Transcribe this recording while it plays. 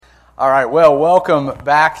All right, well, welcome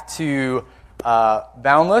back to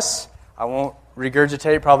Boundless. I won't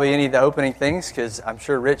regurgitate probably any of the opening things because I'm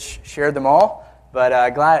sure Rich shared them all.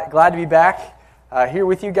 But glad to be back here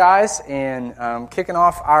with you guys and kicking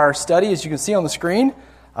off our study, as you can see on the screen,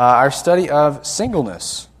 our study of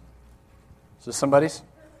singleness. Is this somebody's?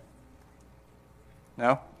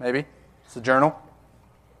 No? Maybe? It's a journal?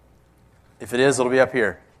 If it is, it'll be up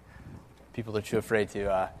here. People are too afraid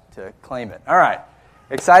to claim it. All right.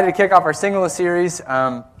 Excited to kick off our Singleness series.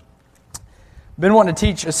 Been wanting to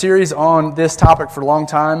teach a series on this topic for a long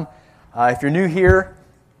time. If you're new here,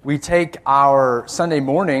 we take our Sunday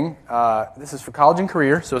morning. This is for college and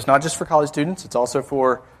career, so it's not just for college students. It's also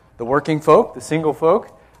for the working folk, the single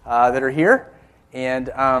folk that are here.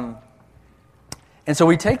 And so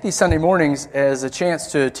we take these Sunday mornings as a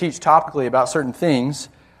chance to teach topically about certain things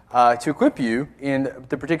to equip you in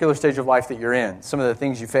the particular stage of life that you're in, some of the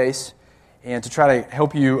things you face, and to try to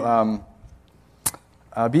help you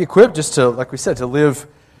be equipped just to, like we said, to live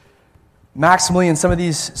maximally in some of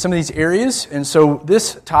these areas. And so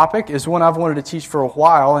this topic is one I've wanted to teach for a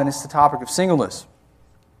while, and it's the topic of singleness.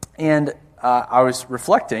 And I was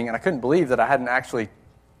reflecting, and I couldn't believe that I hadn't actually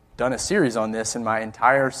done a series on this in my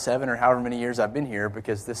entire 7 or however many years I've been here,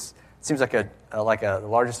 because this seems like the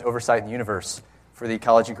largest oversight in the universe for the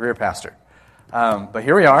college and career pastor. But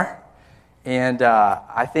here we are. And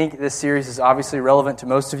I think this series is obviously relevant to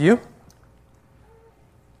most of you.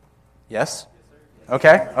 Yes?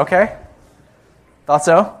 Okay. Thought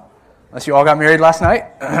so. Unless you all got married last night.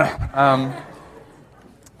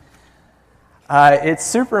 It's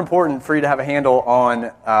super important for you to have a handle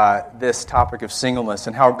on this topic of singleness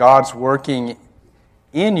and how God's working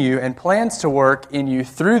in you and plans to work in you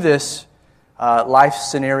through this life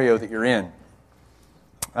scenario that you're in.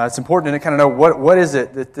 It's important to kind of know what is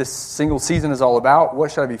it that this single season is all about.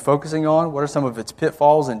 What should I be focusing on? What are some of its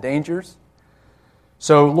pitfalls and dangers?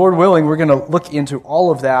 So, Lord willing, we're going to look into all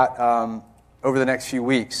of that over the next few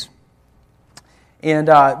weeks. And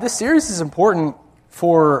this series is important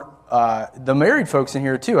for the married folks in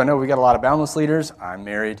here, too. I know we got a lot of Boundless leaders. I'm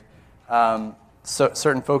married. So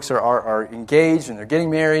certain folks are engaged and they're getting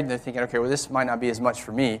married, and they're thinking, okay, well, this might not be as much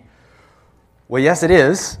for me. Well, yes, it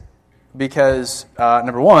is. Because,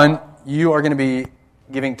 number one, you are going to be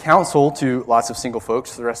giving counsel to lots of single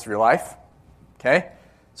folks for the rest of your life. Okay?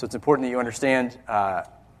 So it's important that you understand a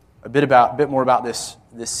bit more about this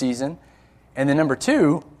season. And then number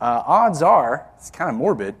two, odds are, it's kind of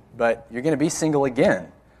morbid, but you're going to be single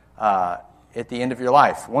again at the end of your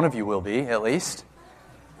life. One of you will be, at least.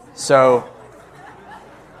 So,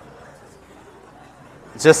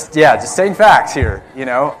 just stating facts here, you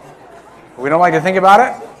know. We don't like to think about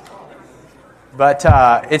it. But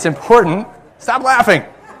it's important. Stop laughing.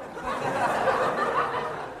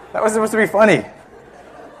 That was supposed to be funny.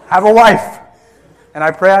 I have a wife, and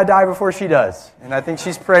I pray I die before she does. And I think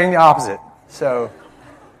she's praying the opposite. So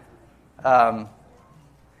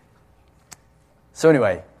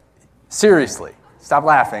anyway, seriously, stop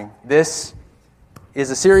laughing. This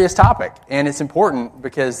is a serious topic, and it's important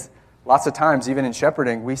because lots of times, even in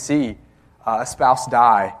shepherding, we see a spouse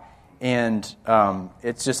die. And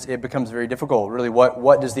it becomes very difficult. Really,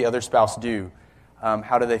 what does the other spouse do?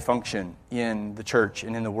 How do they function in the church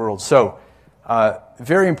and in the world? So,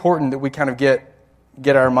 very important that we kind of get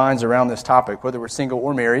our minds around this topic, whether we're single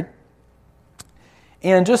or married.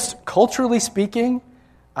 And just culturally speaking,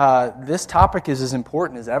 this topic is as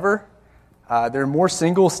important as ever. There are more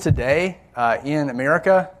singles today in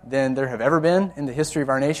America than there have ever been in the history of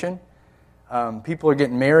our nation. People are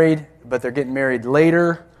getting married, but they're getting married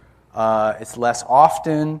later. It's less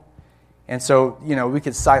often, and so, we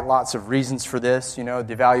could cite lots of reasons for this, the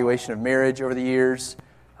devaluation of marriage over the years.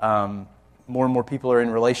 More and more people are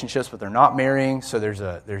in relationships, but they're not marrying, so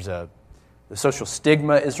the social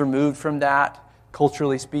stigma is removed from that,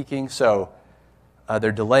 culturally speaking, so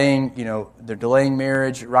they're delaying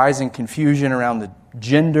marriage, rising confusion around the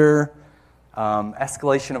gender,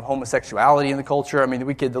 escalation of homosexuality in the culture. I mean,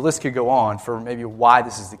 the list could go on for maybe why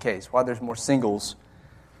this is the case, why there's more singles.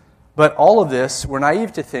 But all of this, we're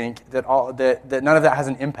naive to think that none of that has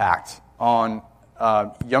an impact on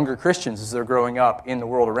younger Christians as they're growing up in the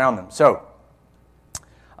world around them. So,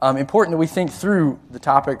 important that we think through the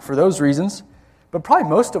topic for those reasons. But probably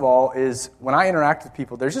most of all is when I interact with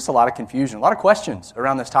people, there's just a lot of confusion, a lot of questions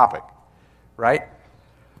around this topic, right?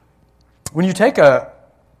 When you take a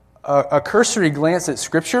cursory glance at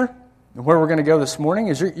Scripture, where we're going to go this morning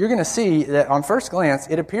is you're going to see that on first glance,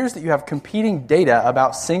 it appears that you have competing data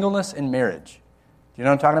about singleness and marriage. Do you know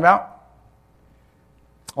what I'm talking about?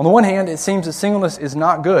 On the one hand, it seems that singleness is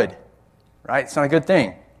not good, right? It's not a good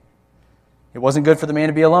thing. It wasn't good for the man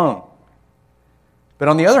to be alone. But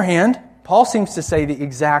on the other hand, Paul seems to say the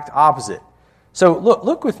exact opposite. So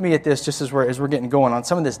look with me at this just as we're getting going on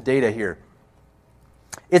some of this data here.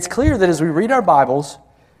 It's clear that as we read our Bibles,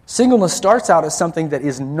 singleness starts out as something that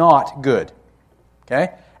is not good.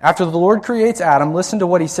 Okay? After the Lord creates Adam, listen to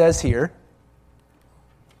what he says here.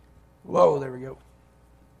 Whoa, there we go.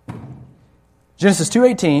 Genesis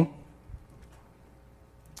 2:18.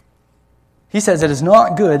 He says, it is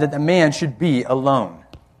not good that the man should be alone.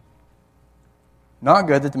 Not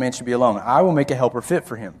good that the man should be alone. I will make a helper fit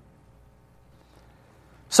for him.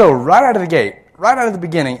 So, right out of the gate, right out of the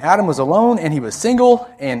beginning, Adam was alone and he was single,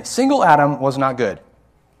 and single Adam was not good.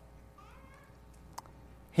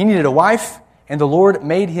 He needed a wife, and the Lord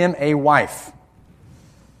made him a wife.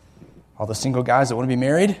 All the single guys that want to be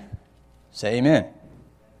married, say amen.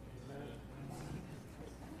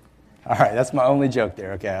 All right, that's my only joke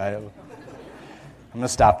there. Okay, I'm going to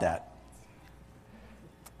stop that.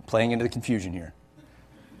 I'm playing into the confusion here.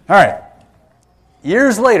 All right.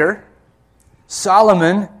 Years later,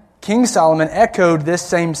 King Solomon echoed this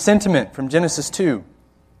same sentiment from Genesis 2.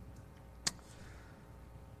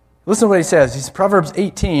 Listen to what he says. He's Proverbs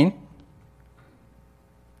 18.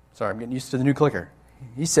 Sorry, I'm getting used to the new clicker.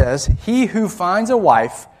 He says, he who finds a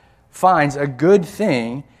wife finds a good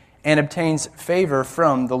thing and obtains favor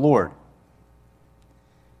from the Lord.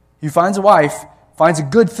 He who finds a wife finds a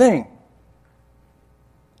good thing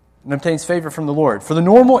and obtains favor from the Lord. For the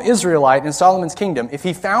normal Israelite in Solomon's kingdom, if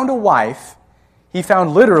he found a wife, he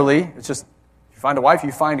found literally, it's just, if you find a wife,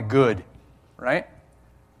 you find good, right?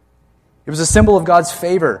 It was a symbol of God's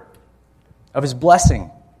favor, of his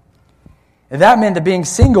blessing. And that meant that being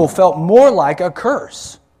single felt more like a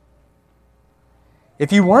curse.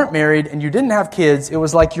 If you weren't married and you didn't have kids, it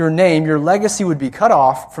was like your name, your legacy would be cut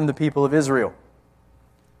off from the people of Israel.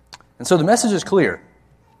 And so the message is clear.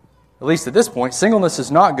 At least at this point, singleness is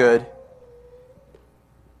not good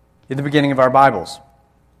in the beginning of our Bibles.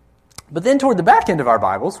 But then toward the back end of our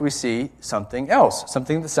Bibles, we see something else,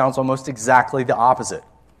 something that sounds almost exactly the opposite.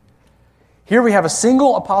 Here we have a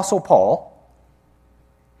single apostle Paul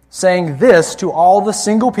saying this to all the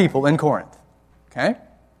single people in Corinth. Okay?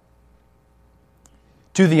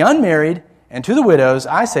 To the unmarried and to the widows,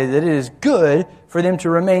 I say that it is good for them to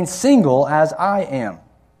remain single as I am.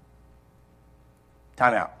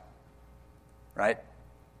 Time out. Right?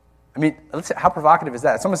 I mean, let's say, how provocative is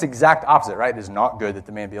that? It's almost the exact opposite, right? It is not good that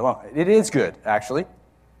the man be alone. It is good, actually,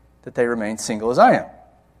 that they remain single as I am.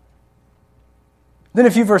 Then a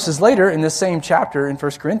few verses later, in this same chapter in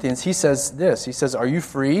 1 Corinthians, he says this. He says, are you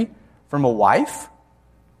free from a wife?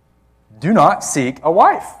 Do not seek a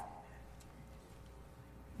wife.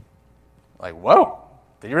 Like, whoa,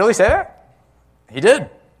 did he really say that? He did.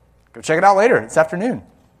 Go check it out later this afternoon.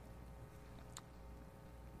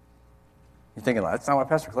 You're thinking, that's not what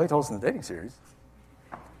Pastor Clay told us in the dating series.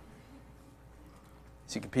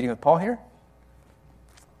 Is he competing with Paul here?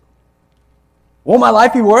 Won't my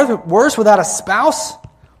life be worse without a spouse?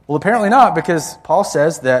 Well, apparently not, because Paul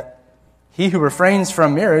says that he who refrains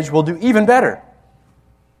from marriage will do even better.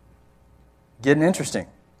 Getting interesting.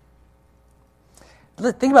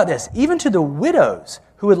 But think about this. Even to the widows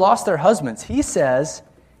who had lost their husbands, he says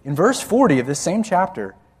in verse 40 of this same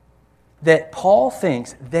chapter that Paul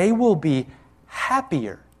thinks they will be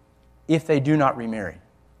happier if they do not remarry.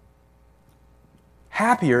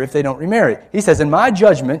 Happier if they don't remarry. He says, in my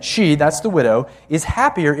judgment, she, that's the widow, is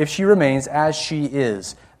happier if she remains as she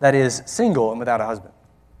is. That is, single and without a husband.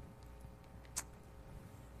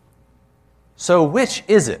 So which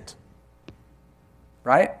is it?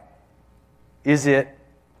 Right? Is it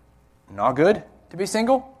not good to be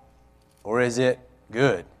single? Or is it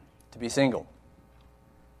good to be single?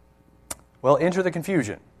 Well, enter the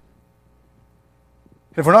confusion.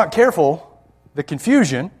 If we're not careful, the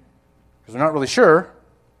confusion, because we're not really sure,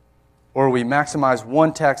 or we maximize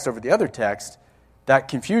one text over the other text, that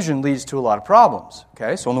confusion leads to a lot of problems.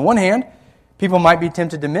 Okay, so on the one hand, people might be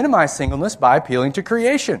tempted to minimize singleness by appealing to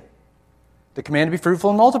creation. The command to be fruitful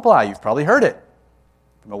and multiply. You've probably heard it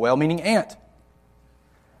from a well-meaning aunt.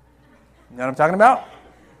 You know what I'm talking about?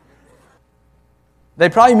 They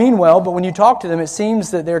probably mean well, but when you talk to them, it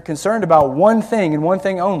seems that they're concerned about one thing and one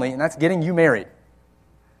thing only, and that's getting you married.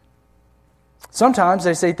 Sometimes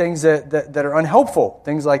they say things that are unhelpful.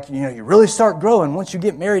 Things like, you really start growing once you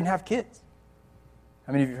get married and have kids.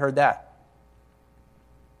 How many of you have heard that?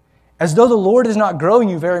 As though the Lord is not growing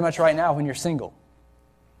you very much right now when you're single.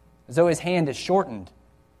 As though his hand is shortened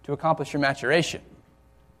to accomplish your maturation.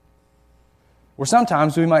 Or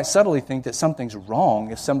sometimes we might subtly think that something's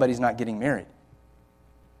wrong if somebody's not getting married.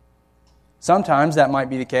 Sometimes that might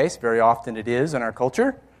be the case. Very often it is in our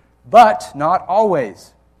culture. But not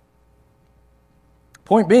always.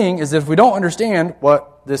 Point being is that if we don't understand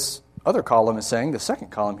what this other column is saying, the second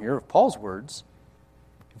column here of Paul's words,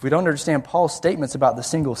 if we don't understand Paul's statements about the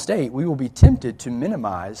single state, we will be tempted to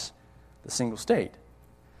minimize the single state.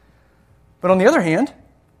 But on the other hand,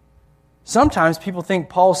 sometimes people think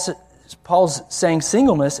Paul's saying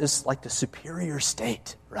singleness is like the superior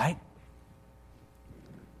state, right?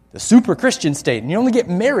 The super Christian state. And you only get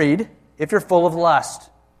married if you're full of lust.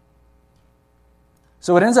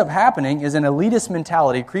 So what ends up happening is an elitist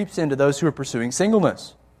mentality creeps into those who are pursuing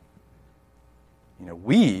singleness.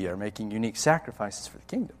 We are making unique sacrifices for the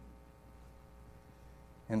kingdom.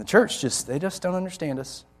 And the church they just don't understand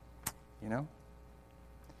us.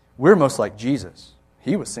 We're most like Jesus.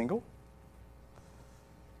 He was single.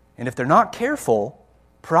 And if they're not careful,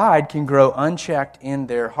 pride can grow unchecked in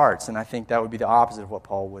their hearts. And I think that would be the opposite of what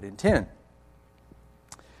Paul would intend.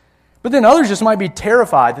 But then others just might be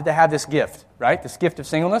terrified that they have this gift, right? This gift of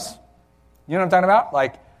singleness. You know what I'm talking about?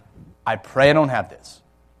 Like, I pray I don't have this,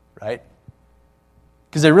 right?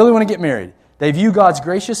 Because they really want to get married. They view God's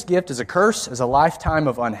gracious gift as a curse, as a lifetime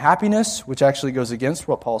of unhappiness, which actually goes against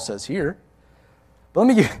what Paul says here. But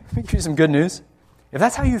let me give you some good news. If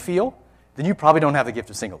that's how you feel, then you probably don't have the gift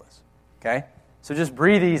of singleness, okay? So just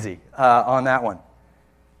breathe easy on that one.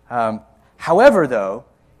 However, though,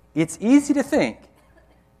 it's easy to think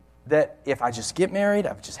that if I just get married,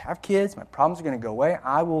 I just have kids, my problems are going to go away,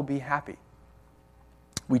 I will be happy.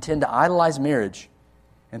 We tend to idolize marriage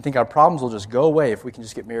and think our problems will just go away if we can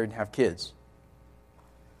just get married and have kids.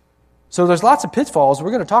 So there's lots of pitfalls.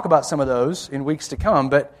 We're going to talk about some of those in weeks to come,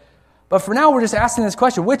 but for now we're just asking this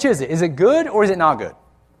question, which is it? Is it good or is it not good?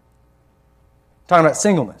 Talking about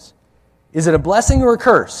singleness. Is it a blessing or a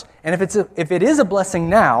curse? And if it is a blessing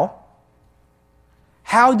now,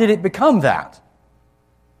 how did it become that?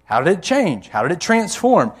 How did it change? How did it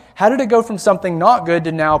transform? How did it go from something not good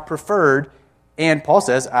to now preferred, and Paul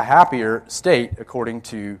says, a happier state according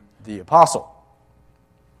to the apostle?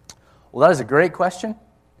 Well, that is a great question.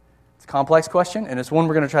 It's a complex question, and it's one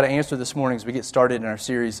we're going to try to answer this morning as we get started in our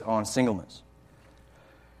series on singleness.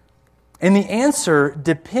 And the answer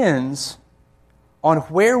depends on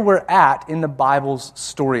where we're at in the Bible's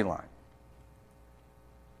storyline.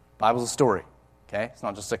 Bible's a story. Okay, it's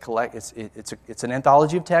not just it's an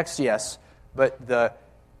anthology of texts, yes, but the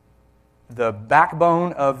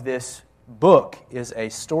backbone of this book is a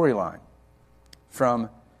storyline from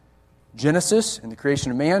Genesis and the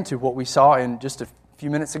creation of man to what we saw in just a few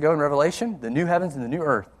minutes ago in Revelation, the new heavens and the new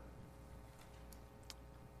earth.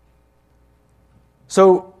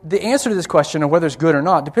 So the answer to this question of whether it's good or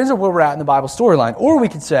not depends on where we're at in the Bible storyline. Or we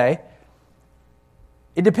could say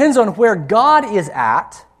it depends on where God is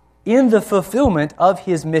at in the fulfillment of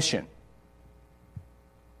His mission.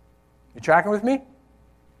 You tracking with me?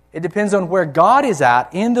 It depends on where God is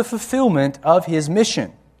at in the fulfillment of His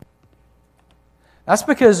mission. That's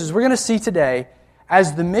because, as we're going to see today,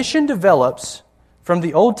 as the mission develops from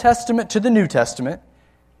the Old Testament to the New Testament,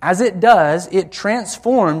 as it does, it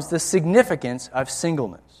transforms the significance of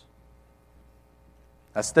singleness.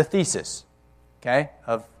 That's the thesis, okay,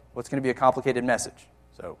 of what's going to be a complicated message.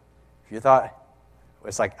 So, if you thought,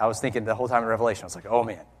 it's like I was thinking the whole time in Revelation, I was like, oh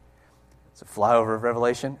man, it's a flyover of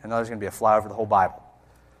Revelation, and now there's going to be a flyover of the whole Bible.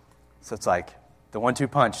 So it's like the 1-2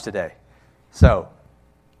 punch today. So,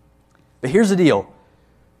 but here's the deal.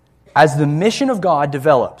 As the mission of God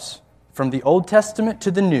develops from the Old Testament to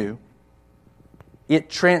the New, it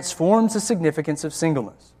transforms the significance of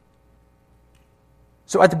singleness.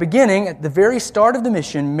 So at the beginning, at the very start of the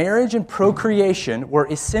mission, marriage and procreation were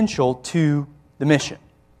essential to the mission.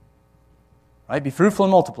 Right? Be fruitful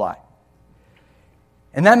and multiply.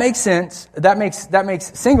 And that makes sense. That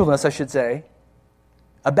makes singleness, I should say,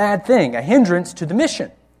 a bad thing, a hindrance to the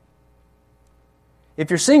mission. If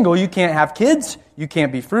you're single, you can't have kids, you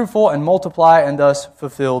can't be fruitful and multiply and thus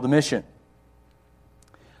fulfill the mission.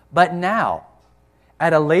 But now,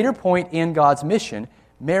 at a later point in God's mission,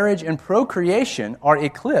 marriage and procreation are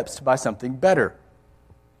eclipsed by something better.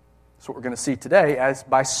 That's what we're going to see today as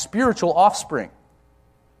by spiritual offspring.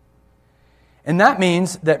 And that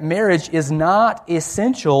means that marriage is not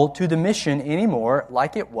essential to the mission anymore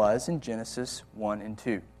like it was in Genesis 1 and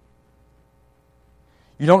 2.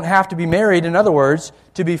 You don't have to be married, in other words,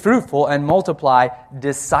 to be fruitful and multiply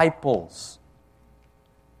disciples.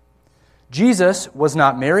 Jesus was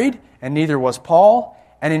not married, and neither was Paul.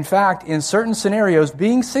 And in fact, in certain scenarios,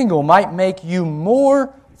 being single might make you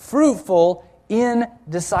more fruitful in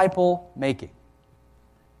disciple making.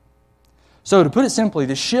 So to put it simply,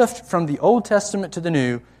 the shift from the Old Testament to the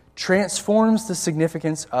New transforms the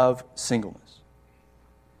significance of singleness.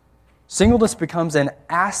 Singleness becomes an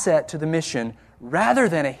asset to the mission rather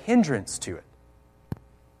than a hindrance to it.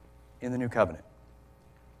 in the new covenant.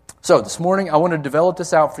 So this morning, I want to develop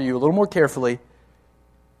this out for you a little more carefully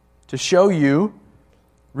to show you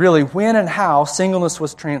really when and how singleness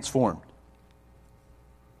was transformed.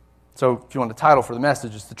 So if you want a title for the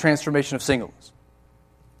message, it's The Transformation of Singleness.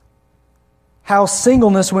 How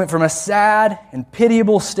singleness went from a sad and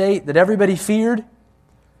pitiable state that everybody feared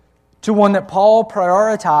to one that Paul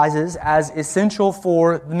prioritizes as essential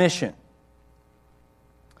for the mission.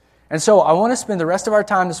 And so I want to spend the rest of our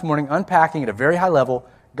time this morning unpacking at a very high level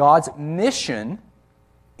God's mission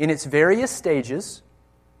in its various stages,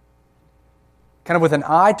 kind of with an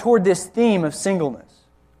eye toward this theme of singleness.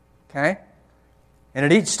 Okay? And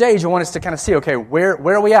at each stage, I want us to kind of see, okay, where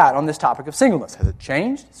are we at on this topic of singleness? Has it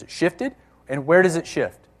changed? Has it shifted? And where does it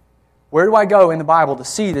shift? Where do I go in the Bible to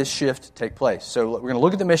see this shift take place? So we're going to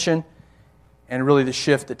look at the mission and really the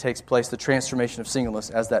shift that takes place, the transformation of singleness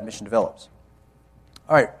as that mission develops.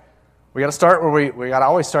 All right, we got to start where we got to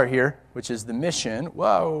always start here, which is the mission.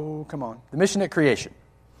 Whoa, come on. The mission at creation.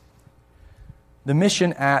 The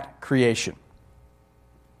mission at creation.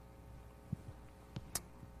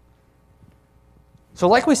 So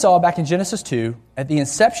like we saw back in Genesis 2, at the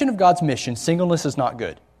inception of God's mission, singleness is not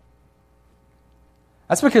good.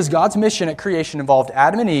 That's because God's mission at creation involved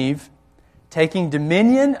Adam and Eve taking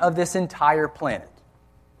dominion of this entire planet.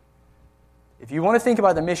 If you want to think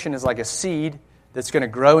about the mission as like a seed that's going to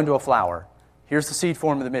grow into a flower, here's the seed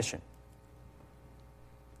form of the mission.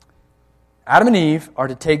 Adam and Eve are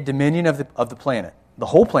to take dominion of the planet, the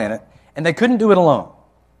whole planet, and they couldn't do it alone.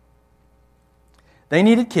 They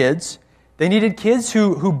needed kids. They needed kids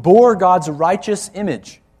who bore God's righteous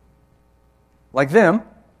image. Like them,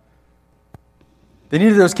 they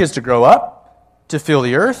needed those kids to grow up, to fill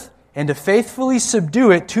the earth, and to faithfully subdue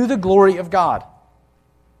it to the glory of God.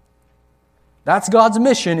 That's God's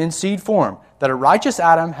mission in seed form, that a righteous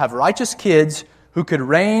Adam have righteous kids who could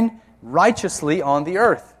reign righteously on the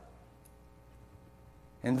earth.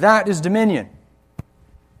 And that is dominion.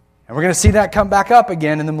 And we're going to see that come back up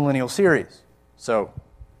again in the millennial series. So,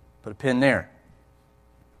 put a pin there.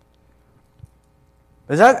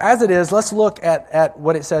 But as it is, let's look at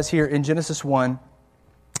what it says here in Genesis 1,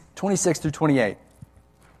 26 through 28.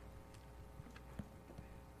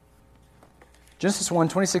 Genesis 1,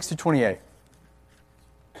 26 through 28.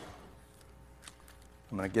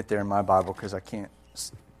 I'm going to get there in my Bible because I can't.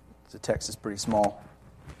 The text is pretty small.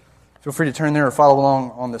 Feel free to turn there or follow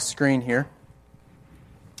along on the screen here.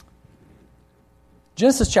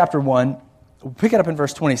 Genesis chapter 1, we'll pick it up in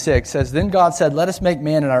verse 26, says, Then God said, Let us make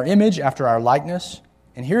man in our image, after our likeness.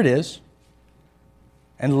 And here it is.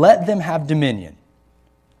 And let them have dominion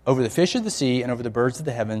over the fish of the sea, and over the birds of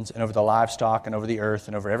the heavens, and over the livestock, and over the earth,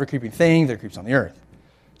 and over every creeping thing that creeps on the earth.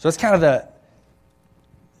 So that's kind of the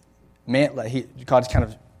man. God's kind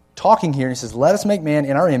of talking here, and he says, let us make man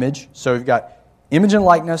in our image. So we've got image and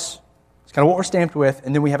likeness. It's kind of what we're stamped with,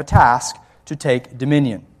 and then we have a task to take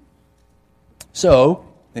dominion.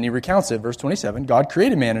 So, then he recounts it, verse 27, God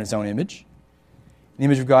created man in his own image. In the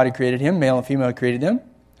image of God he created him, male and female he created them,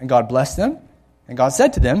 and God blessed them, and God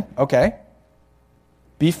said to them, okay,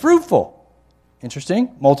 be fruitful.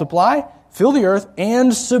 Interesting. Multiply, fill the earth,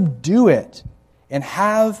 and subdue it, and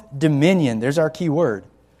have dominion. There's our key word.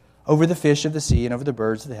 Over the fish of the sea, and over the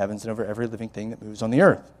birds of the heavens, and over every living thing that moves on the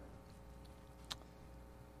earth.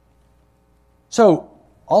 So,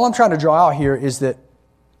 all I'm trying to draw out here is that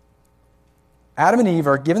Adam and Eve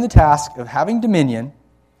are given the task of having dominion,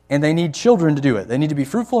 and they need children to do it. They need to be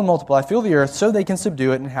fruitful and multiply, fill the earth, so they can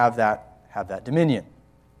subdue it and have that dominion.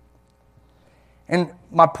 And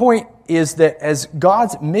my point is that as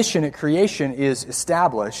God's mission at creation is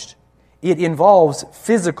established, it involves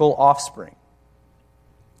physical offspring.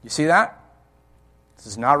 You see that? This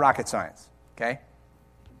is not rocket science, okay?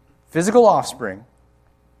 Physical offspring.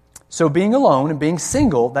 So being alone and being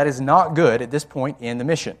single, that is not good at this point in the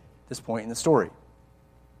mission, this point in the story.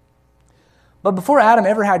 But before Adam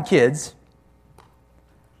ever had kids,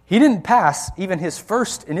 he didn't pass even his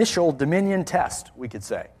first initial dominion test, we could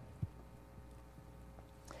say.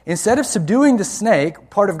 Instead of subduing the snake,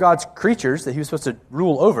 part of God's creatures that he was supposed to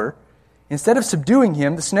rule over, instead of subduing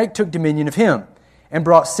him, the snake took dominion of him and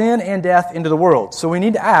brought sin and death into the world. So we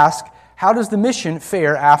need to ask, how does the mission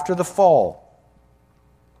fare after the fall?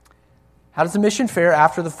 How does the mission fare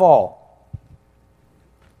after the fall?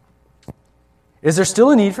 Is there still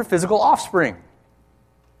a need for physical offspring?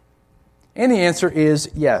 And the answer is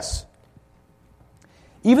yes.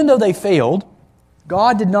 Even though they failed,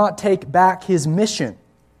 God did not take back his mission.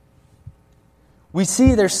 We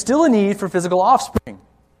see there's still a need for physical offspring.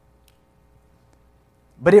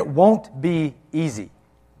 But it won't be easy.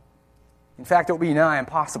 In fact, it will be nigh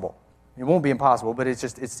impossible. It won't be impossible, but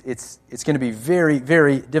it's going to be very,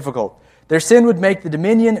 very difficult. Their sin would make the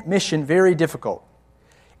dominion mission very difficult.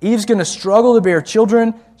 Eve's going to struggle to bear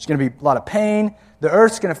children. There's going to be a lot of pain. The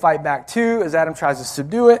earth's going to fight back too as Adam tries to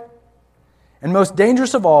subdue it. And most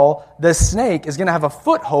dangerous of all, the snake is going to have a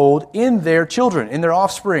foothold in their children, in their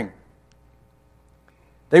offspring.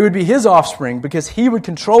 They would be his offspring because he would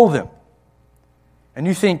control them. And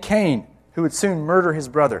you think Cain, who would soon murder his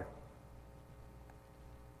brother.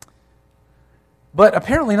 But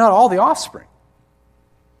apparently not all the offspring.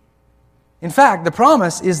 In fact, the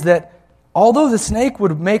promise is that although the snake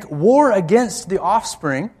would make war against the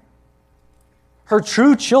offspring, her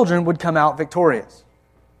true children would come out victorious.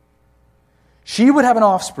 She would have an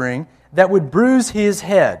offspring that would bruise his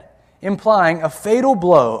head, implying a fatal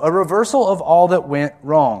blow, a reversal of all that went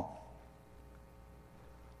wrong.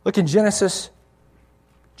 Look in Genesis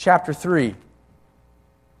chapter 3.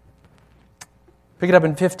 Pick it up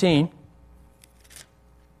in 15. It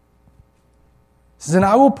says, "And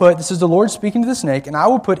I will put," this is the Lord speaking to the snake, "and I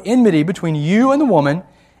will put enmity between you and the woman,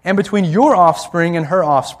 and between your offspring and her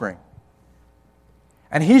offspring.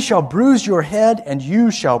 And he shall bruise your head, and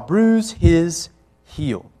you shall bruise his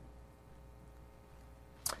heel."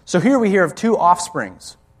 So here we hear of two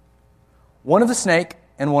offsprings, one of the snake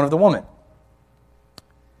and one of the woman.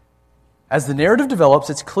 As the narrative develops,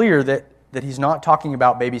 it's clear that he's not talking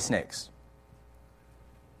about baby snakes.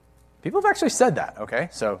 People have actually said that, okay?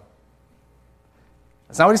 So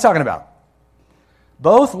that's not what he's talking about.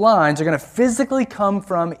 Both lines are going to physically come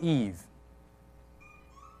from Eve.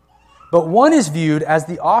 But one is viewed as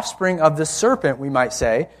the offspring of the serpent, we might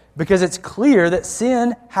say, because it's clear that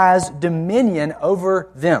sin has dominion over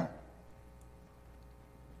them.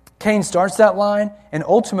 Cain starts that line, and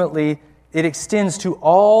ultimately it extends to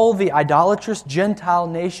all the idolatrous Gentile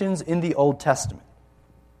nations in the Old Testament.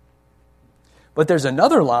 But there's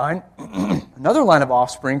another line, another line of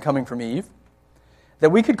offspring coming from Eve, that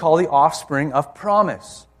we could call the offspring of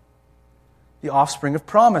promise. The offspring of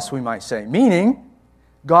promise, we might say, meaning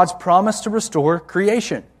God's promise to restore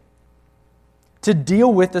creation, to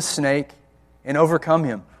deal with the snake and overcome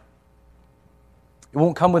him. It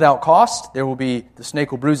won't come without cost. The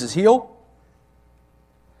snake will bruise his heel.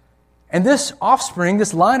 And this offspring,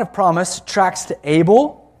 this line of promise, tracks to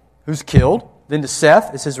Abel, who's killed, then to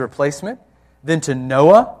Seth as his replacement, then to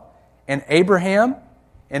Noah and Abraham,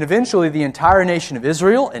 and eventually the entire nation of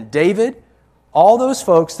Israel and David, all those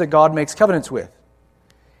folks that God makes covenants with.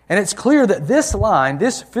 And it's clear that this line,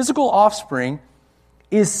 this physical offspring,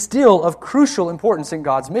 is still of crucial importance in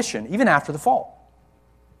God's mission, even after the fall.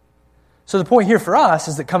 So the point here for us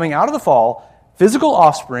is that coming out of the fall, physical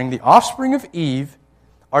offspring, the offspring of Eve,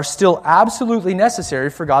 are still absolutely necessary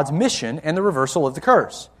for God's mission and the reversal of the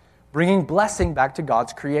curse, bringing blessing back to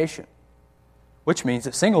God's creation. Which means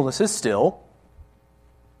that singleness is still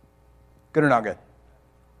good or not good?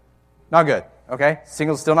 Not good, okay?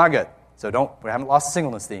 Single is still not good. So we haven't lost the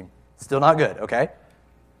singleness theme. Still not good, okay?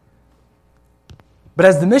 But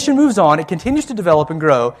as the mission moves on, it continues to develop and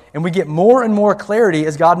grow, and we get more and more clarity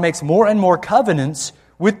as God makes more and more covenants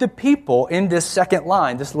with the people in this second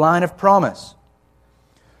line, this line of promise.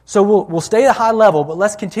 So we'll stay at a high level, but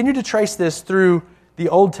let's continue to trace this through the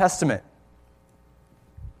Old Testament.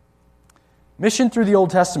 Mission through the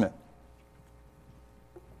Old Testament.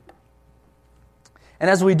 And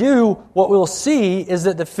as we do, what we'll see is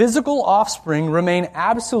that the physical offspring remain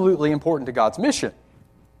absolutely important to God's mission.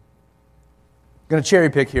 I'm going to cherry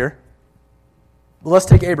pick here. But let's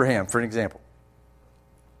take Abraham for an example.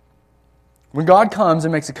 When God comes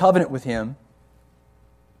and makes a covenant with him,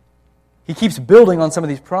 he keeps building on some of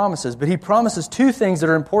these promises, but he promises two things that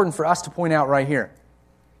are important for us to point out right here.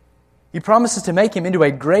 He promises to make him into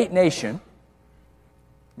a great nation.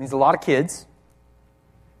 It means a lot of kids,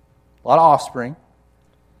 a lot of offspring.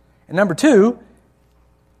 And number two,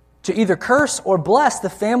 to either curse or bless the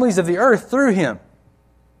families of the earth through him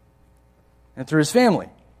and through his family.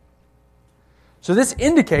 So this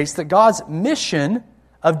indicates that God's mission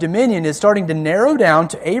of dominion is starting to narrow down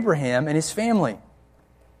to Abraham and his family.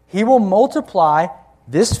 He will multiply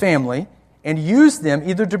this family and use them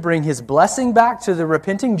either to bring his blessing back to the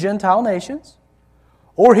repenting Gentile nations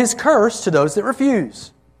or his curse to those that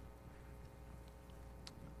refuse.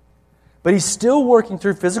 But he's still working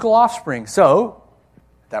through physical offspring. So,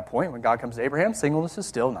 at that point, when God comes to Abraham, singleness is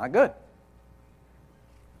still not good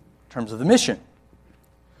in terms of the mission.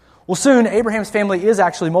 Well, soon, Abraham's family is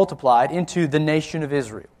actually multiplied into the nation of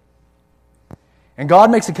Israel. And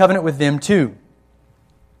God makes a covenant with them too.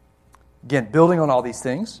 Again, building on all these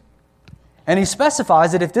things. And he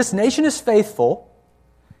specifies that if this nation is faithful,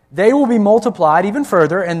 they will be multiplied even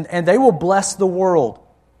further and they will bless the world.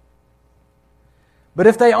 But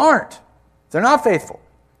if they aren't, if they're not faithful,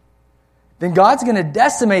 then God's going to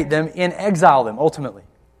decimate them and exile them ultimately.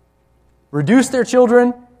 Reduce their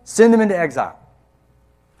children, send them into exile.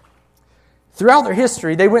 Throughout their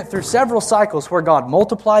history, they went through several cycles where God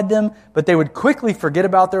multiplied them, but they would quickly forget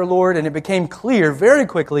about their Lord, and it became clear very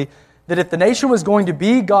quickly that if the nation was going to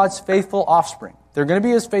be God's faithful offspring, they're going to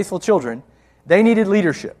be His faithful children, they needed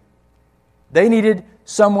leadership. They needed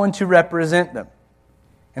someone to represent them.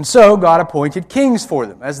 And so God appointed kings for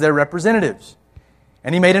them as their representatives.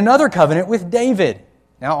 And He made another covenant with David,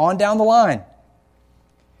 now on down the line.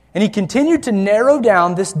 And He continued to narrow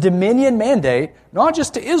down this dominion mandate, not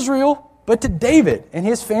just to Israel, but to David and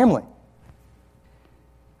his family.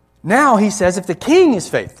 Now He says if the king is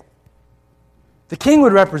faithful, the king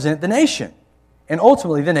would represent the nation, and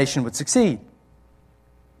ultimately the nation would succeed.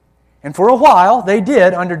 And for a while, they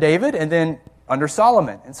did under David and then under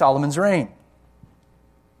Solomon in Solomon's reign.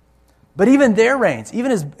 But even their reigns,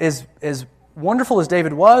 even as wonderful as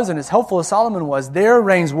David was and as helpful as Solomon was, their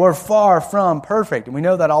reigns were far from perfect, and we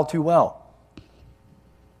know that all too well.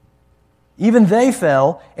 Even they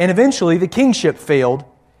fell, and eventually the kingship failed,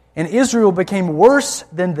 and Israel became worse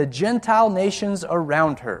than the Gentile nations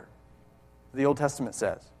around her, the Old Testament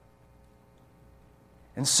says.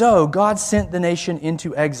 And so God sent the nation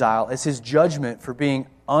into exile as His judgment for being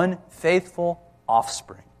unfaithful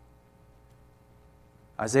offspring.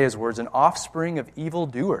 Isaiah's words, an offspring of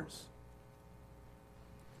evildoers.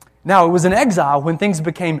 Now, it was in exile when things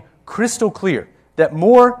became crystal clear that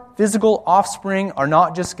more physical offspring are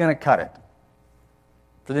not just going to cut it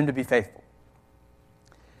for them to be faithful.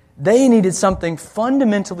 They needed something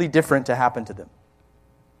fundamentally different to happen to them.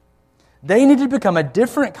 They needed to become a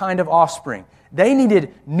different kind of offspring. They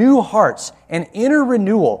needed new hearts and inner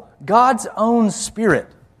renewal, God's own Spirit,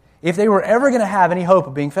 if they were ever going to have any hope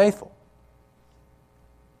of being faithful.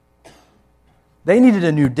 They needed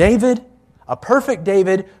a new David, a perfect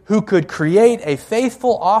David who could create a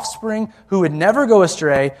faithful offspring who would never go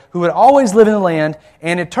astray, who would always live in the land,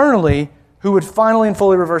 and eternally who would finally and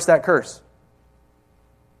fully reverse that curse.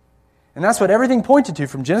 And that's what everything pointed to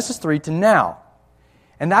from Genesis 3 to now.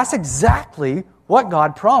 And that's exactly what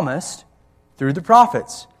God promised through the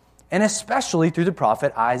prophets, and especially through the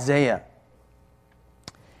prophet Isaiah.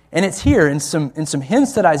 And it's here in some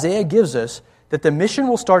hints that Isaiah gives us that the mission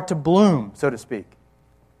will start to bloom, so to speak.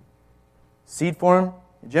 Seed form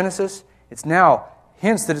in Genesis, it's now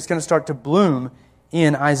hints that it's going to start to bloom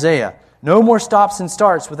in Isaiah. No more stops and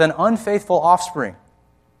starts with an unfaithful offspring.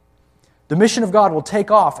 The mission of God will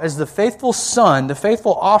take off as the faithful son, the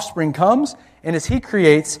faithful offspring comes, and as He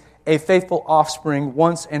creates a faithful offspring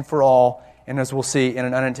once and for all, and as we'll see, in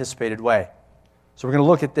an unanticipated way. So we're going to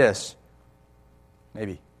look at this,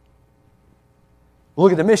 maybe. We'll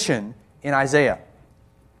look at the mission in Isaiah.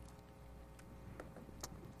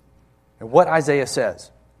 And what Isaiah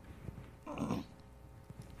says.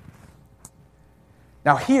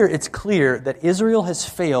 Now here it's clear that Israel has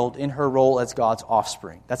failed in her role as God's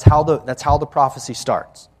offspring. That's how the prophecy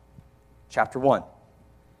starts. Chapter 1.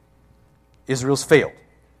 Israel's failed.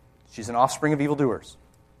 She's an offspring of evildoers.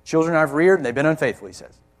 Children I've reared, and they've been unfaithful, he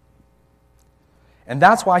says. And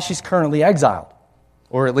that's why she's currently exiled.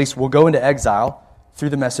 Or at least will go into exile through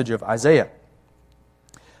the message of Isaiah.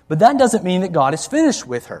 But that doesn't mean that God is finished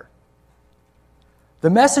with her. The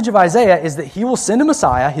message of Isaiah is that He will send a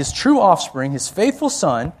Messiah, His true offspring, His faithful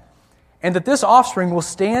son, and that this offspring will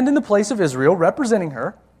stand in the place of Israel, representing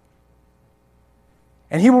her,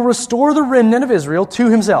 and He will restore the remnant of Israel to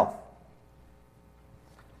Himself.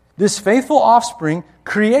 This faithful offspring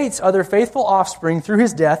creates other faithful offspring through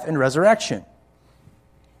His death and resurrection.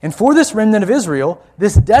 And for this remnant of Israel,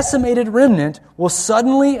 this decimated remnant will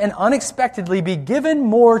suddenly and unexpectedly be given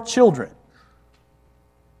more children.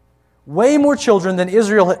 Way more children than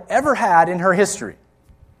Israel had ever had in her history.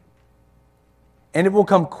 And it will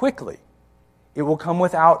come quickly. It will come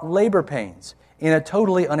without labor pains in a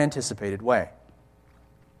totally unanticipated way.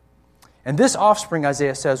 And this offspring,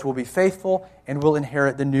 Isaiah says, will be faithful and will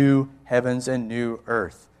inherit the new heavens and new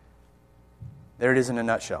earth. There it is in a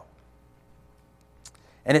nutshell.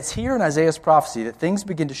 And it's here in Isaiah's prophecy that things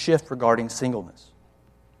begin to shift regarding singleness.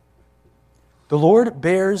 The Lord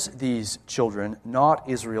bears these children, not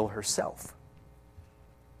Israel herself.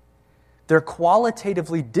 They're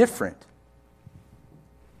qualitatively different.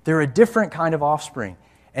 They're a different kind of offspring.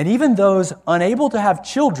 And even those unable to have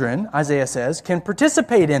children, Isaiah says, can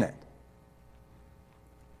participate in it.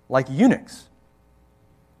 Like eunuchs.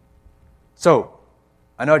 So,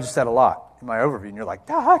 I know I just said a lot in my overview, and you're like,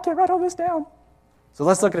 I can't write all this down. So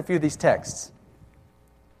let's look at a few of these texts.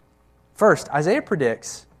 First, Isaiah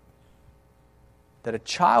predicts that a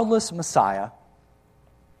childless Messiah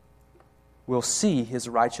will see his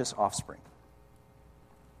righteous offspring.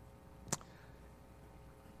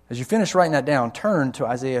 As you finish writing that down, turn to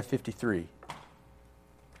Isaiah 53.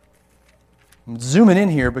 I'm zooming in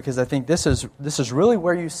here because I think this is really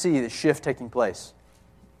where you see the shift taking place.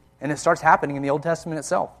 And it starts happening in the Old Testament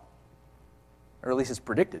itself. Or at least it's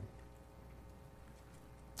predicted.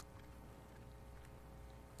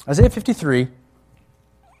 Isaiah 53,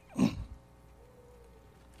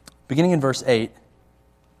 beginning in verse 8,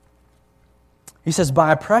 he says,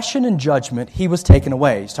 "By oppression and judgment he was taken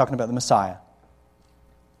away." He's talking about the Messiah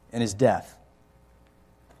and his death.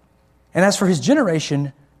 "And as for his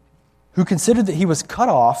generation, who considered that he was cut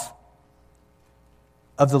off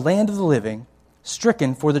of the land of the living,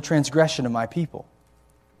 stricken for the transgression of my people.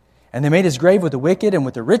 And they made his grave with the wicked and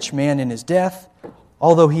with the rich man in his death,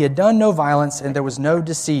 although he had done no violence and there was no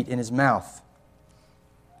deceit in his mouth.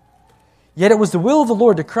 Yet it was the will of the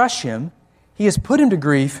Lord to crush him. He has put him to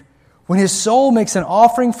grief. When his soul makes an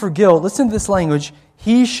offering for guilt," listen to this language,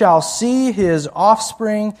 "he shall see his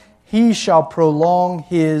offspring, he shall prolong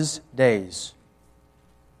his days."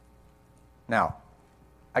 Now,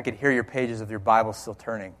 I could hear your pages of your Bible still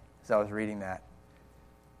turning as I was reading that.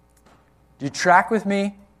 Do you track with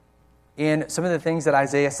me in some of the things that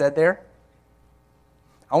Isaiah said there?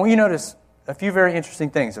 I want you to notice a few very interesting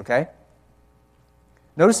things, okay?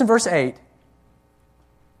 Notice in verse 8,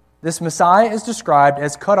 this Messiah is described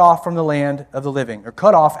as cut off from the land of the living, or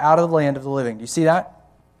cut off out of the land of the living. Do you see that?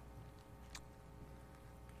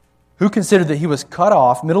 Who considered that he was cut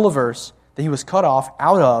off, middle of verse, that he was cut off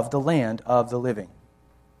out of the land of the living.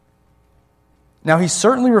 Now, he's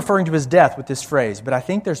certainly referring to his death with this phrase, but I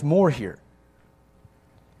think there's more here.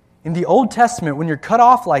 In the Old Testament, when you're cut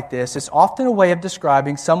off like this, it's often a way of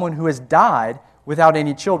describing someone who has died without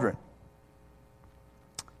any children.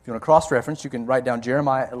 If you want to cross-reference, you can write down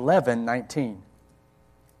Jeremiah 11:19.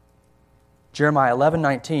 Jeremiah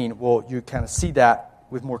 11:19, well, you kind of see that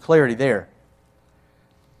with more clarity there.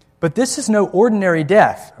 But this is no ordinary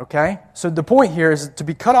death, okay? So the point here is to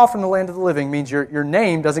be cut off from the land of the living means your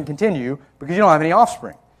name doesn't continue because you don't have any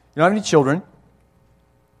offspring. You don't have any children.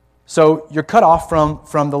 So you're cut off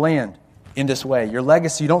from the land in this way. Your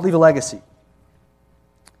legacy, you don't leave a legacy.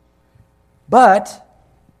 But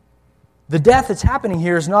the death that's happening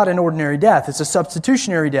here is not an ordinary death. It's a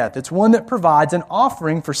substitutionary death. It's one that provides an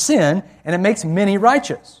offering for sin, and it makes many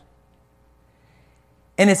righteous.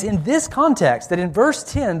 And it's in this context that in verse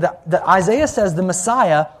 10 that Isaiah says the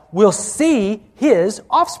Messiah will see his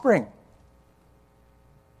offspring.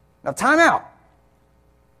 Now, time out.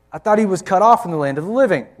 I thought he was cut off from the land of the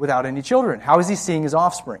living without any children. How is he seeing his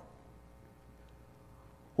offspring?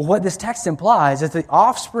 Well, what this text implies is the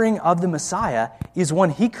offspring of the Messiah is one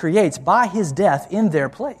he creates by his death in their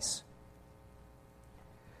place.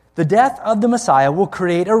 The death of the Messiah will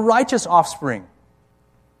create a righteous offspring.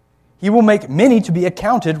 He will make many to be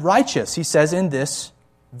accounted righteous, he says in this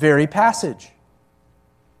very passage.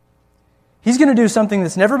 He's going to do something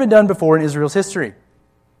that's never been done before in Israel's history.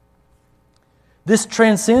 This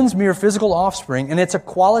transcends mere physical offspring, and it's a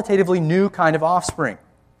qualitatively new kind of offspring.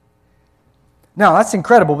 Now, that's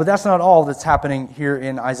incredible, but that's not all that's happening here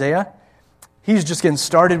in Isaiah. He's just getting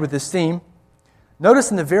started with this theme. Notice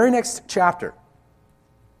in the very next chapter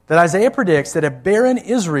that Isaiah predicts that a barren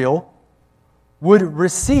Israel would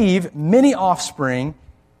receive many offspring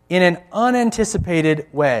in an unanticipated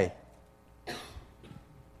way.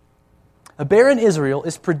 A barren Israel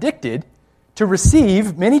is predicted to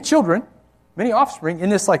receive many children, many offspring, in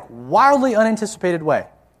this wildly unanticipated way.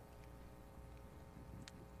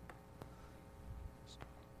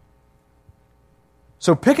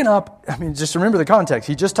 So picking up, just remember the context.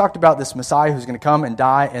 He just talked about this Messiah who's going to come and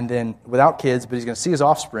die and then without kids, but he's going to see his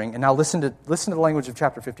offspring. And now listen to the language of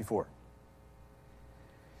chapter 54.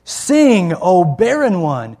 Sing, O barren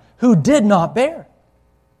one who did not bear.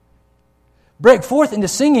 Break forth into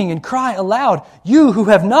singing and cry aloud, you who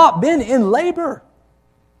have not been in labor.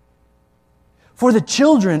 For the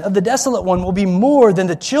children of the desolate one will be more than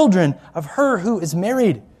the children of her who is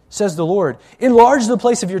married, says the Lord. Enlarge the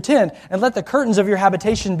place of your tent, and let the curtains of your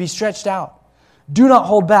habitation be stretched out. Do not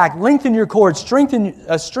hold back. Lengthen your cords,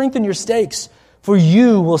 strengthen your stakes, for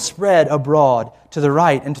you will spread abroad to the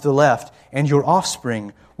right and to the left, and your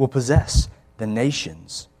offspring will possess the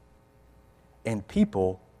nations, and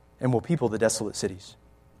will people the desolate cities.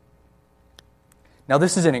 Now,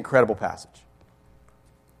 this is an incredible passage.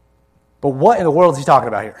 But what in the world is he talking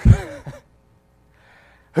about here?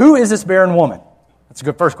 Who is this barren woman? That's a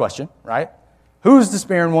good first question, right? Who's this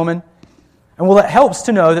barren woman? And well, it helps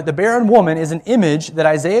to know that the barren woman is an image that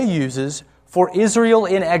Isaiah uses for Israel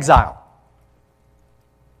in exile.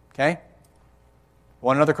 Okay?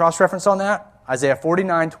 Want another cross-reference on that? Isaiah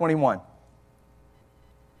 49:21.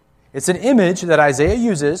 It's an image that Isaiah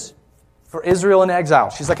uses for Israel in exile.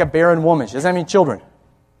 She's like a barren woman. She doesn't have any children.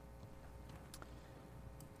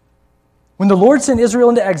 When the Lord sent Israel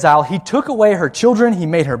into exile, He took away her children. He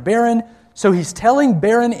made her barren. So He's telling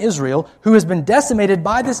barren Israel, who has been decimated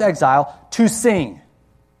by this exile, to sing.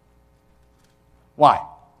 Why?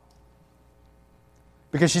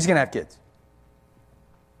 Because she's going to have kids.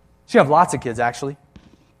 She's going to have lots of kids, actually.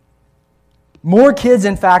 More kids,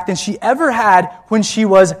 in fact, than she ever had when she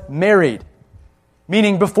was married,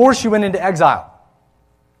 meaning before she went into exile.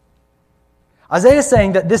 Isaiah is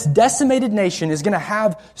saying that this decimated nation is going to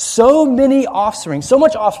have so many offspring, so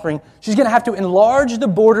much offspring, she's going to have to enlarge the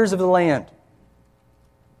borders of the land.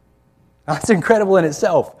 Now, that's incredible in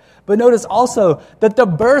itself. But notice also that the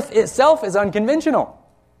birth itself is unconventional.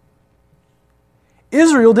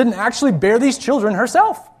 Israel didn't actually bear these children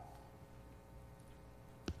herself.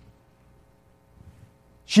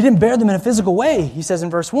 She didn't bear them in a physical way, he says in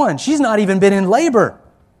verse 1. She's not even been in labor.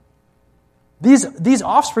 These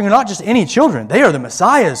offspring are not just any children. They are the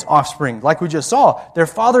Messiah's offspring, like we just saw. They're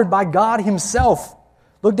fathered by God Himself.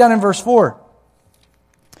 Look down in verse 4.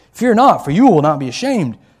 Fear not, for you will not be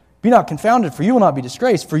ashamed. Be not confounded, for you will not be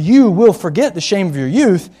disgraced. For you will forget the shame of your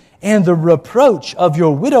youth, and the reproach of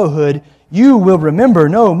your widowhood you will remember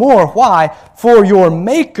no more. Why? For your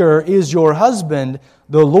Maker is your husband.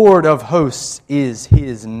 The Lord of hosts is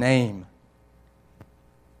His name.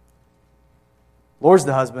 Lord's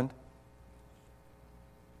the husband,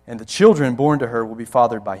 and the children born to her will be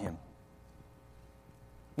fathered by Him.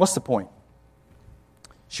 What's the point?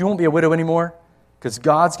 She won't be a widow anymore because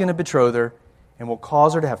God's going to betroth her and will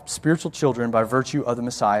cause her to have spiritual children by virtue of the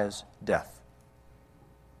Messiah's death.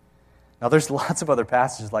 Now, there's lots of other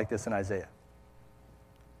passages like this in Isaiah.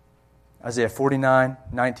 Isaiah 49,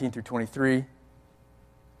 19 through 23.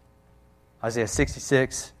 Isaiah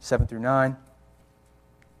 66, 7 through 9.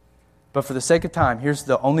 But for the sake of time, here's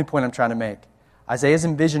the only point I'm trying to make. Isaiah's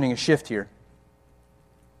envisioning a shift here.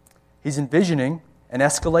 He's envisioning an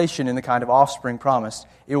escalation in the kind of offspring promised.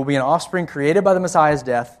 It will be an offspring created by the Messiah's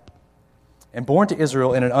death and born to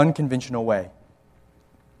Israel in an unconventional way.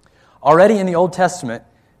 Already in the Old Testament,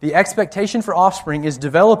 the expectation for offspring is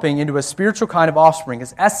developing into a spiritual kind of offspring.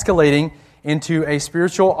 It's escalating into a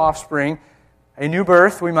spiritual offspring, a new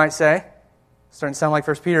birth, we might say. Starting to sound like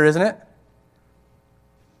 1 Peter, isn't it?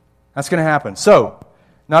 That's going to happen. So,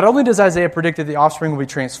 not only does Isaiah predict that the offspring will be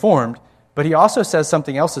transformed, but he also says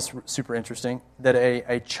something else that's super interesting, that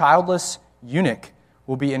a childless eunuch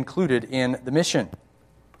will be included in the mission.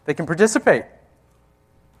 They can participate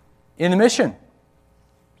in the mission.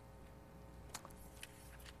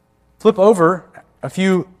 Flip over a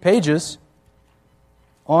few pages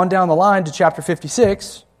on down the line to chapter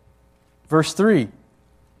 56, verse 3.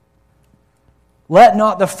 Let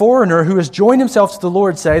not the foreigner who has joined himself to the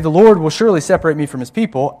Lord say, the Lord will surely separate me from His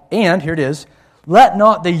people. And, here it is, let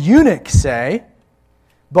not the eunuch say,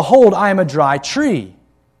 behold, I am a dry tree.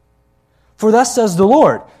 For thus says the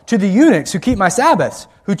Lord, to the eunuchs who keep my Sabbaths,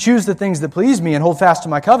 who choose the things that please me and hold fast to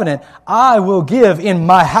my covenant, I will give in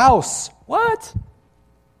my house. What?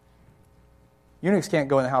 Eunuchs can't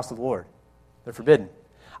go in the house of the Lord. They're forbidden.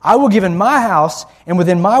 I will give in my house and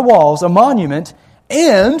within my walls a monument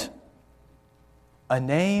and a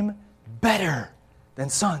name better than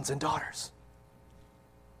sons and daughters.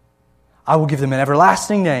 I will give them an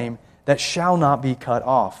everlasting name that shall not be cut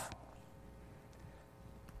off.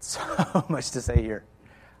 So much to say here.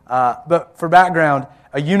 But for background,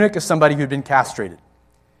 a eunuch is somebody who had been castrated.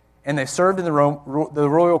 And they served in the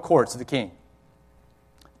royal courts of the king.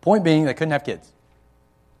 Point being, they couldn't have kids.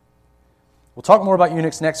 We'll talk more about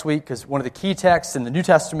eunuchs next week because one of the key texts in the New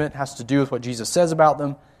Testament has to do with what Jesus says about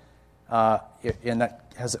them. And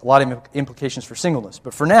that has a lot of implications for singleness.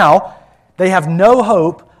 But for now, they have no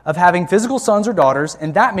hope of having physical sons or daughters,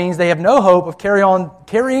 and that means they have no hope of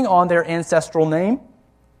carrying on their ancestral name.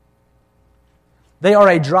 They are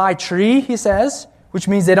a dry tree, he says, which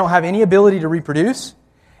means they don't have any ability to reproduce.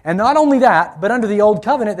 And not only that, but under the Old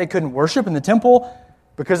Covenant, they couldn't worship in the temple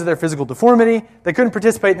because of their physical deformity. They couldn't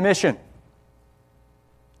participate in the mission.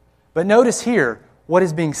 But notice here what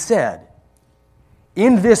is being said.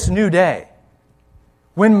 In this new day,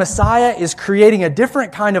 when Messiah is creating a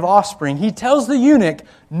different kind of offspring, He tells the eunuch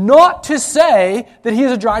not to say that he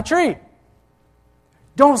is a dry tree.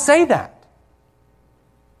 Don't say that.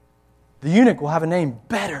 The eunuch will have a name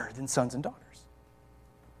better than sons and daughters.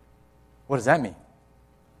 What does that mean?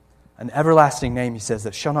 An everlasting name, he says,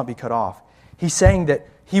 that shall not be cut off. He's saying that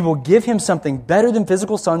He will give him something better than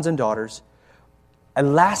physical sons and daughters a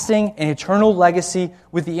lasting and eternal legacy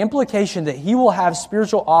with the implication that he will have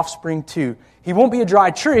spiritual offspring too. He won't be a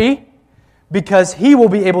dry tree because he will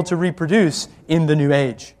be able to reproduce in the new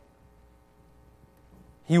age.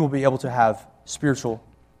 He will be able to have spiritual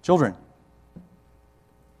children.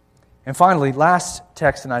 And finally, last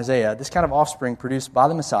text in Isaiah, this kind of offspring produced by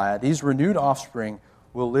the Messiah, these renewed offspring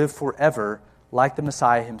will live forever like the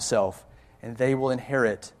Messiah himself, and they will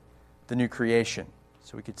inherit the new creation.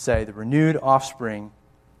 So we could say the renewed offspring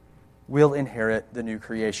will inherit the new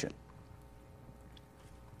creation.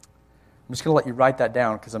 I'm just going to let you write that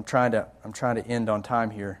down because I'm trying to end on time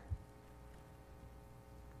here.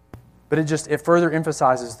 But it further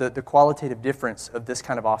emphasizes the qualitative difference of this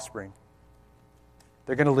kind of offspring.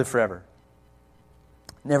 They're going to live forever,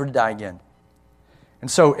 never to die again. And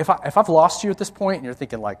so if I've lost you at this point and you're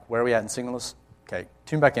thinking like, where are we at in Singleness? Okay,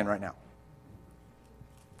 tune back in right now.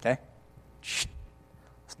 Okay?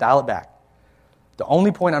 Let's dial it back. The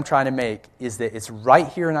only point I'm trying to make is that it's right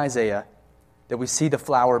here in Isaiah that we see the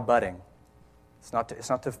flower budding. It's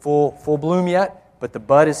not to full bloom yet, but the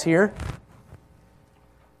bud is here.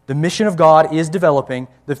 The mission of God is developing.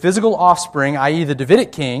 The physical offspring, i.e. the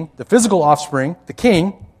Davidic king, the physical offspring, the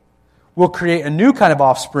king, will create a new kind of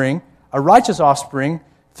offspring, a righteous offspring,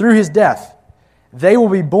 through his death. They will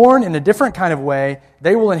be born in a different kind of way.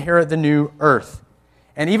 They will inherit the new earth.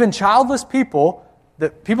 And even childless people, the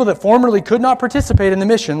people that formerly could not participate in the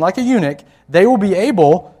mission, like a eunuch, they will be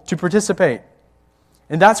able to participate.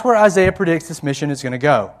 And that's where Isaiah predicts this mission is going to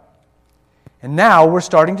go. And now we're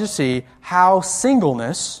starting to see how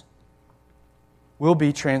singleness will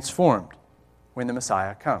be transformed when the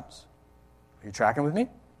Messiah comes. Are you tracking with me?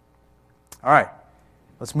 All right,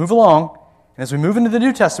 let's move along. And as we move into the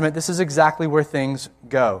New Testament, this is exactly where things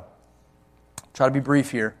go. Try to be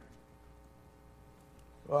brief here.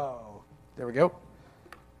 Whoa, there we go.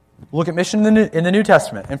 Look at mission in the New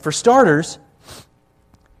Testament. And for starters,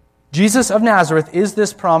 Jesus of Nazareth is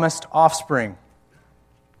this promised offspring.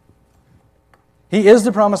 He is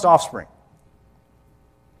the promised offspring.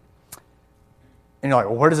 And you're like,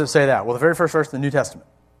 well, where does it say that? Well, the very first verse in the New Testament.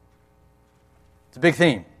 It's a big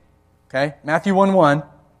theme. Okay? Matthew 1:1.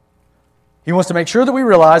 He wants to make sure that we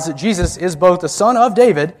realize that Jesus is both the son of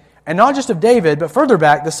David, and not just of David, but further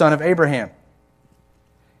back, the son of Abraham.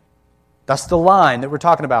 That's the line that we're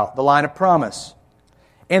talking about, the line of promise.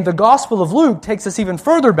 And the Gospel of Luke takes us even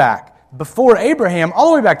further back, before Abraham, all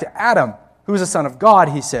the way back to Adam, who is a son of God,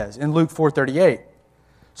 he says, in Luke 4:38.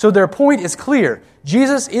 So their point is clear.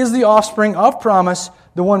 Jesus is the offspring of promise,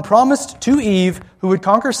 the one promised to Eve, who would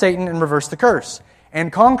conquer Satan and reverse the curse.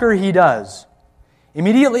 And conquer he does.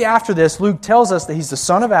 Immediately after this, Luke tells us that he's the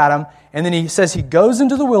son of Adam, and then he says he goes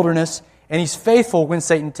into the wilderness, and he's faithful when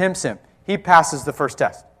Satan tempts him. He passes the first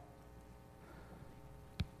test.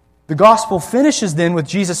 The gospel finishes then with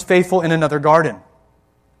Jesus faithful in another garden,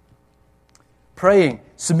 praying,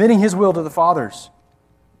 submitting his will to the Father's.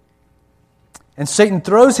 And Satan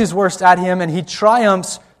throws his worst at him, and he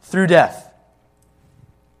triumphs through death.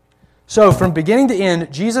 So, from beginning to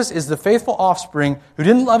end, Jesus is the faithful offspring who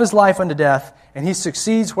didn't love his life unto death, and he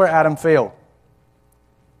succeeds where Adam failed.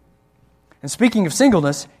 And speaking of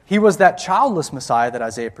singleness, he was that childless Messiah that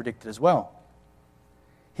Isaiah predicted as well.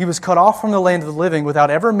 He was cut off from the land of the living without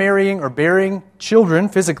ever marrying or bearing children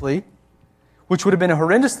physically, which would have been a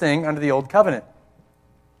horrendous thing under the old covenant.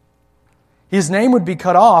 His name would be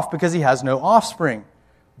cut off because he has no offspring.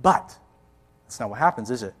 But that's not what happens,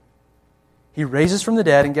 is it? He raises from the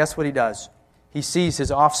dead, and guess what he does? He sees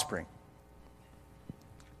his offspring.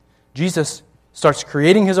 Jesus starts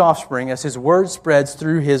creating his offspring as his word spreads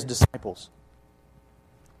through his disciples.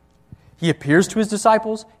 He appears to his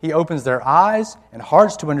disciples. He opens their eyes and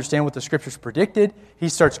hearts to understand what the Scriptures predicted. He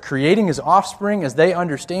starts creating his offspring as they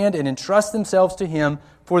understand and entrust themselves to him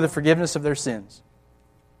for the forgiveness of their sins.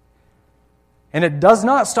 And it does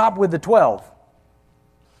not stop with the 12.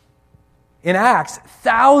 In Acts,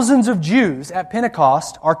 thousands of Jews at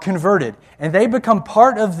Pentecost are converted, and they become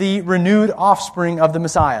part of the renewed offspring of the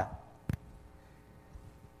Messiah.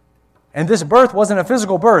 And this birth wasn't a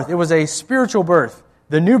physical birth, it was a spiritual birth,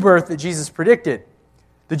 the new birth that Jesus predicted.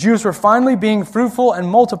 The Jews were finally being fruitful and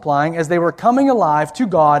multiplying as they were coming alive to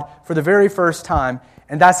God for the very first time,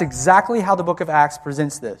 and that's exactly how the book of Acts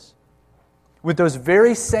presents this. With those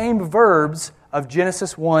very same verbs of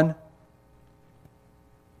Genesis 1.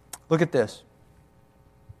 Look at this.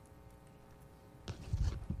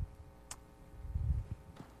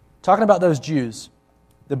 Talking about those Jews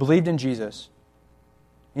that believed in Jesus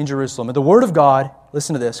in Jerusalem. And the Word of God,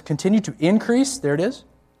 listen to this, continued to increase. There it is.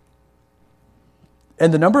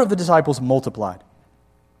 And the number of the disciples multiplied.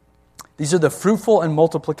 These are the fruitful and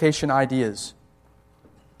multiplication ideas.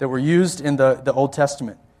 that were used in the Old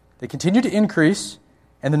Testament. They continued to increase,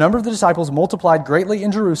 and the number of the disciples multiplied greatly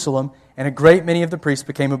in Jerusalem, and a great many of the priests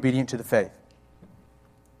became obedient to the faith.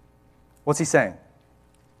 What's he saying?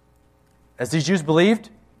 As these Jews believed,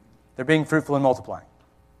 they're being fruitful and multiplying.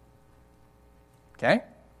 Okay?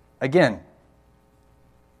 Again,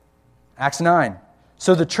 Acts 9.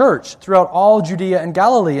 So the church throughout all Judea and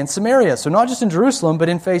Galilee and Samaria, so not just in Jerusalem, but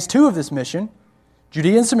in phase 2 of this mission,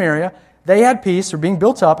 Judea and Samaria, they had peace, were being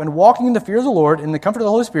built up, and walking in the fear of the Lord, in the comfort of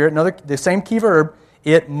the Holy Spirit, the same key verb,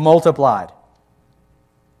 it multiplied.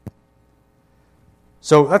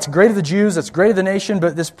 So that's great of the Jews, that's great of the nation,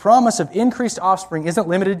 but this promise of increased offspring isn't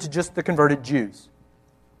limited to just the converted Jews.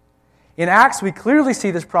 In Acts, we clearly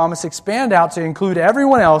see this promise expand out to include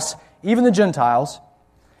everyone else, even the Gentiles.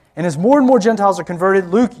 And as more and more Gentiles are converted,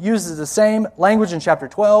 Luke uses the same language in chapter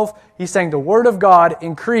 12. He's saying the Word of God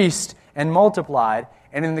increased and multiplied.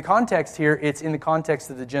 And in the context here, it's in the context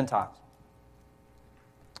of the Gentiles.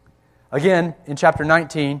 Again, in chapter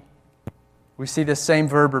 19, we see this same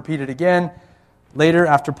verb repeated again. Later,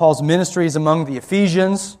 after Paul's ministries among the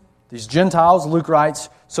Ephesians, these Gentiles, Luke writes,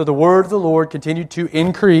 so the word of the Lord continued to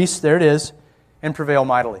increase, there it is, and prevail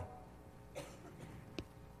mightily.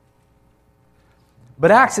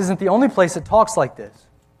 But Acts isn't the only place that talks like this.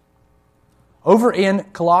 Over in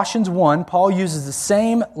Colossians 1, Paul uses the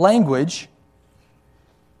same language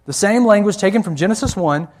taken from Genesis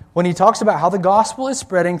 1, when he talks about how the gospel is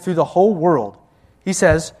spreading through the whole world. He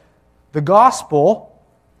says, the gospel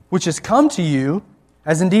which has come to you,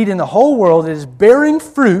 as indeed in the whole world it is bearing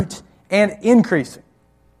fruit and increasing.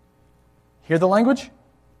 Hear the language?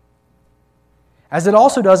 As it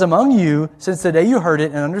also does among you since the day you heard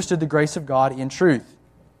it and understood the grace of God in truth.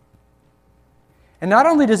 And not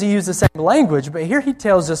only does he use the same language, but here he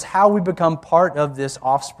tells us how we become part of this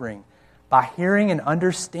offspring, by hearing and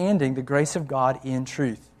understanding the grace of God in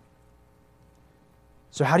truth.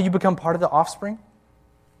 So how do you become part of the offspring?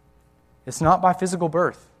 It's not by physical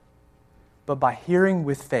birth, but by hearing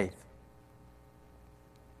with faith.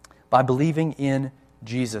 By believing in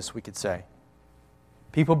Jesus, we could say.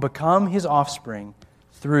 People become His offspring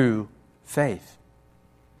through faith.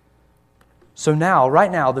 So now,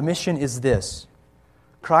 right now, the mission is this.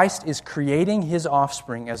 Christ is creating His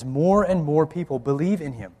offspring as more and more people believe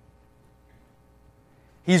in Him.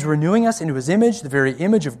 He's renewing us into His image, the very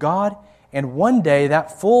image of God, and one day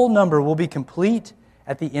that full number will be complete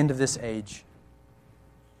at the end of this age.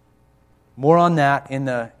 More on that in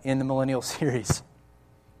the Millennial series.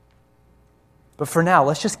 But for now,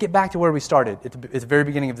 let's just get back to where we started at the very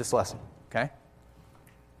beginning of this lesson, okay?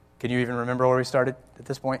 Can you even remember where we started at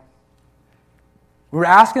this point? We were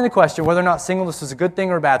asking the question whether or not singleness is a good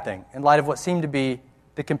thing or a bad thing in light of what seemed to be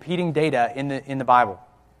the competing data in the Bible.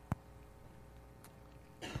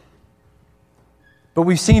 But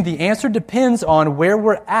we've seen the answer depends on where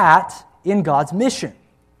we're at in God's mission.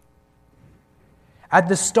 At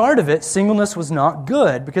the start of it, singleness was not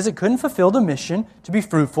good because it couldn't fulfill the mission to be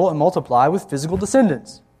fruitful and multiply with physical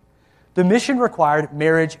descendants. The mission required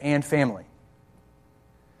marriage and family.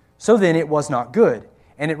 So then it was not good,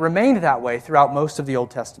 and it remained that way throughout most of the Old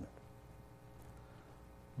Testament.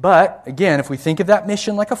 But, again, if we think of that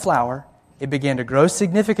mission like a flower, it began to grow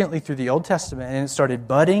significantly through the Old Testament, and it started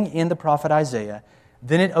budding in the prophet Isaiah.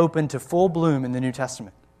 Then it opened to full bloom in the New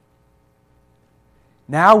Testament.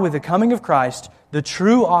 Now, with the coming of Christ, the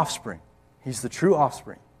true offspring, He's the true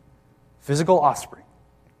offspring, physical offspring.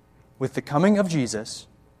 With the coming of Jesus,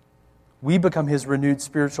 we become His renewed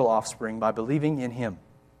spiritual offspring by believing in Him.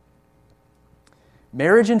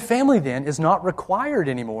 Marriage and family, then, is not required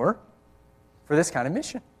anymore for this kind of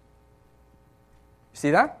mission. You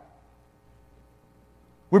see that?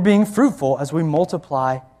 We're being fruitful as we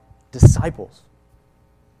multiply disciples.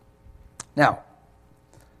 Now,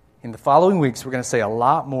 in the following weeks, we're going to say a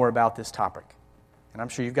lot more about this topic. And I'm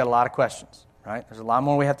sure you've got a lot of questions, right? There's a lot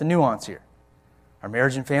more we have to nuance here. Our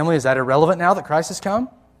marriage and family, is that irrelevant now that Christ has come?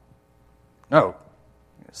 No.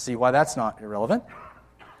 See why that's not irrelevant.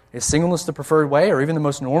 Is singleness the preferred way or even the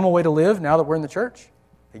most normal way to live now that we're in the church?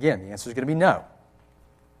 Again, the answer is going to be no.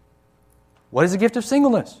 What is the gift of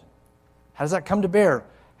singleness? How does that come to bear?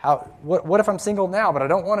 What if I'm single now but I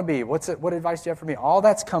don't want to be? What advice do you have for me? All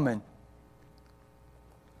that's coming.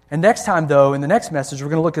 And next time, though, in the next message, we're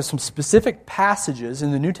going to look at some specific passages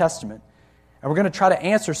in the New Testament, and we're going to try to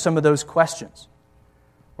answer some of those questions.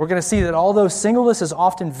 We're going to see that although singleness is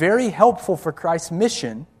often very helpful for Christ's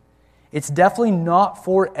mission, it's definitely not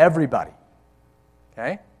for everybody.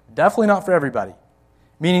 Okay? Definitely not for everybody.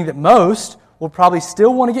 Meaning that most will probably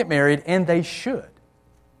still want to get married, and they should.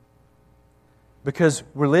 Because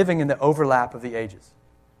we're living in the overlap of the ages.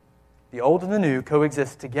 The old and the new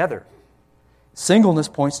coexist together. Singleness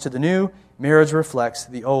points to the new, marriage reflects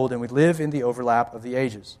the old, and we live in the overlap of the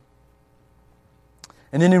ages.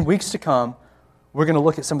 And then in weeks to come, we're going to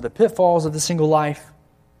look at some of the pitfalls of the single life.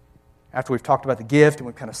 After we've talked about the gift and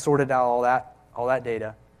we've kind of sorted out all that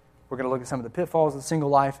data, we're going to look at some of the pitfalls of the single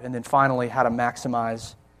life, and then finally how to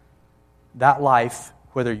maximize that life,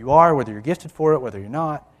 whether you are, whether you're gifted for it, whether you're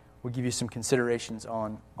not. We'll give you some considerations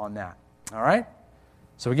on that. All right?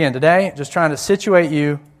 So again, today, just trying to situate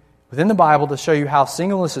you within the Bible to show you how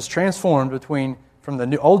singleness is transformed from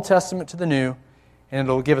the Old Testament to the New, and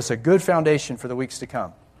it'll give us a good foundation for the weeks to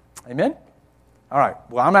come. Amen? All right.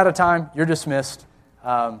 Well, I'm out of time. You're dismissed.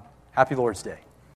 Happy Lord's Day.